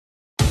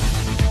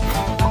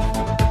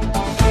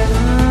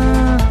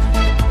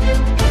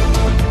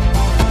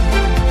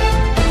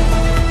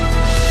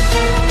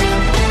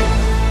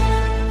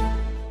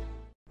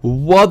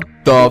What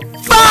the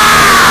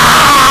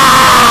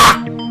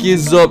fuck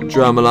is up,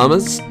 Drama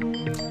Llamas?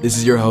 This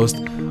is your host,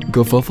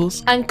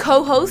 Gufuffles. And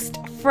co-host,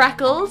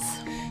 Freckles.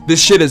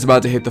 This shit is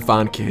about to hit the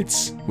fan,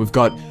 kids. We've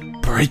got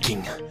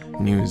breaking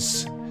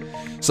news.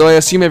 So I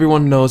assume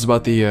everyone knows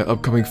about the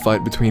upcoming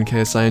fight between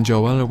KSI and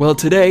Weller. Well,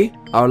 today,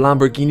 our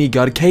Lamborghini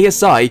god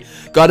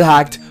KSI got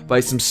hacked by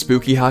some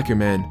spooky hacker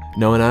men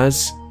known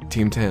as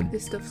Team 10.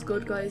 This stuff's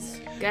good, guys.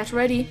 Get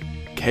ready.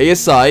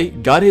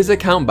 KSI got his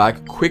account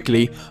back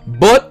quickly,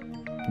 but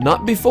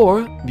not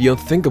before the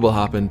unthinkable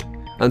happened.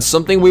 And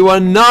something we were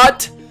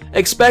not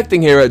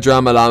expecting here at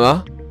Drama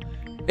Llama.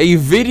 A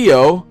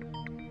video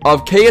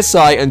of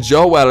KSI and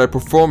Weller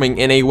performing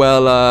in a,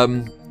 how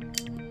do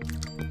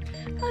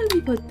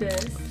we put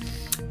this?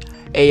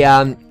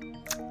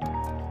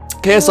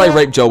 KSI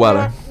raped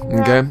Weller.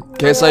 Okay?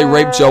 KSI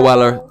raped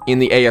Weller in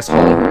the AS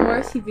hall.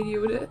 Where's he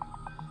videoed it?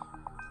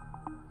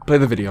 Play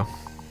the video.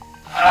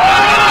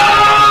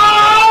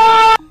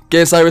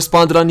 KSI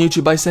responded on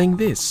YouTube by saying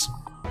this.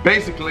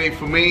 Basically,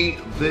 for me,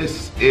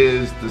 this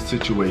is the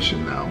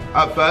situation now.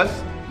 At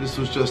first, this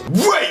was just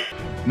rape!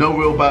 No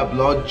real bad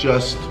blood,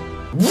 just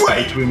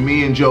rape between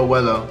me and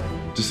Weller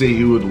to see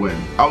who would win.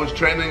 I was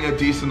training a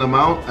decent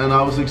amount and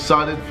I was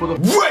excited for the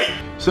rape!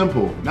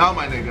 Simple. Now,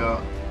 my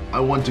nigga, I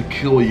want to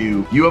kill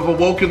you. You have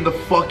awoken the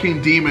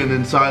fucking demon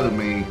inside of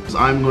me.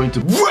 I'm going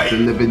to rape the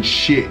living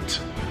shit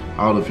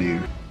out of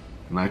you.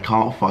 And I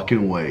can't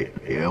fucking wait.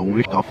 Yeah,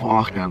 we can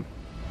fucking.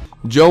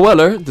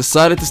 Weller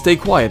decided to stay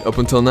quiet up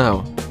until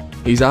now.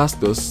 He's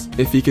asked us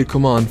if he could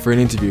come on for an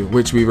interview,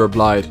 which we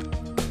replied.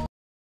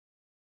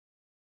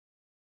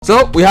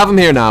 So, we have him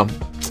here now.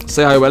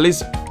 Say hi,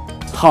 Wellies.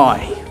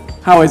 Hi.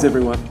 How is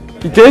everyone?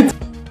 You good?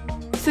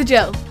 So,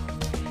 Joe,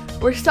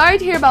 we're sorry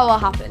to hear about what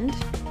happened,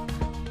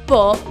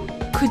 but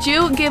could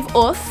you give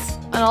us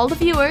and all the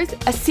viewers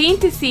a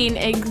scene-to-scene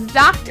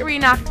exact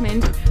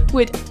reenactment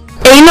with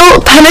anal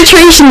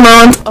penetration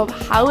moments of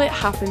how it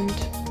happened?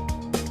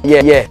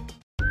 Yeah.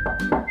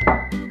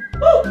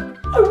 Oh,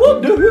 I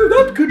wonder who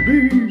that could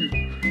be.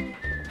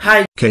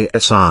 Hi,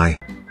 KSI.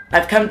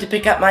 I've come to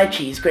pick up my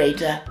cheese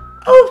grater.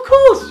 Oh, of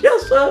course,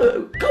 yes,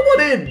 come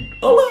on in.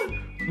 I'll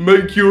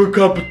make you a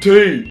cup of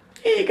tea.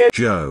 Here you go.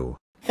 Joe.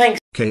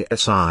 Thanks.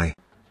 KSI.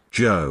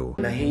 Joe.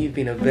 Now you've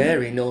been a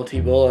very naughty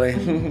boy.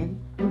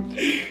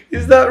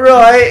 Is that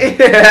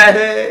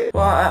right?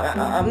 Well,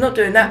 I'm not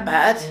doing that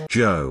bad.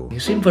 Joe.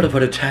 You seem full of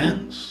a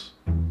chance.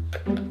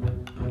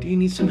 Do you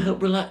need some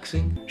help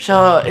relaxing?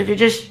 So, if you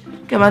just,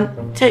 come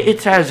on, take your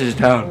trousers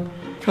down.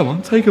 Come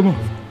on, take them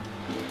off.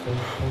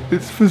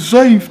 It's for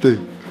safety.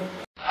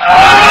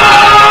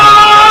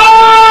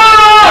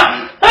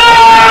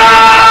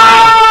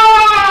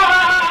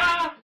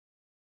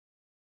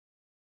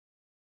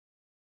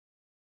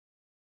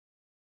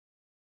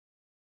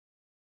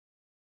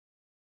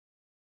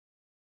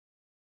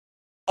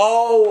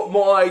 Oh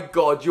my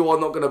god, you are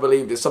not going to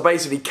believe this. So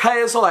basically,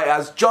 KSI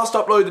has just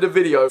uploaded a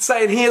video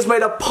saying he has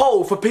made a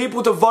poll for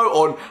people to vote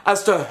on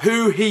as to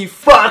who he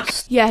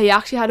fucks. Yeah, he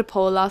actually had a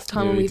poll last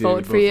time when we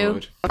voted for you.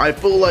 I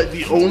feel like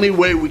the only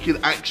way we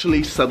can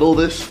actually settle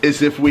this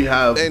is if we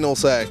have anal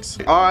sex.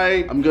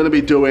 I am gonna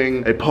be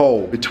doing a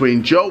poll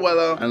between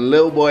Weller and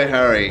Lil Boy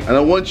Harry, and I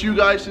want you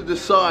guys to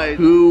decide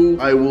who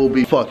I will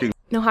be fucking.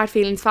 No hard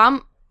feelings,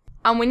 fam.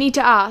 And we need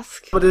to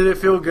ask. But did it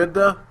feel good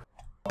though?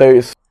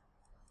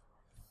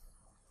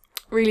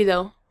 Really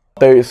though.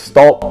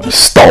 Stop.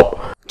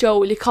 Joe,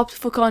 will you cop the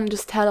fuck on and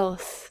just tell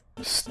us?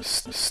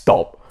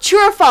 Stop.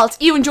 True or false?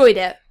 You enjoyed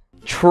it.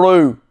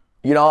 True.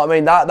 You know what I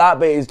mean? That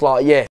bit is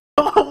like, yeah.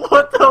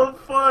 What the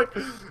fuck?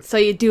 So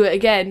you do it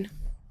again.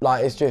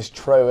 Like, it's just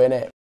true,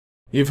 innit?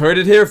 You've heard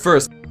it here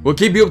first. We'll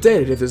keep you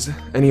updated if there's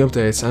any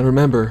updates. And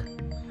remember,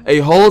 a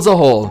hole's a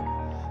hole.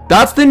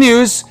 That's the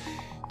news.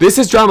 This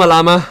is Drama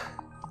Llama.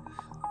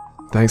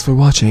 Thanks for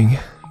watching.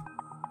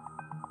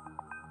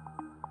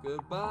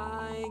 Goodbye.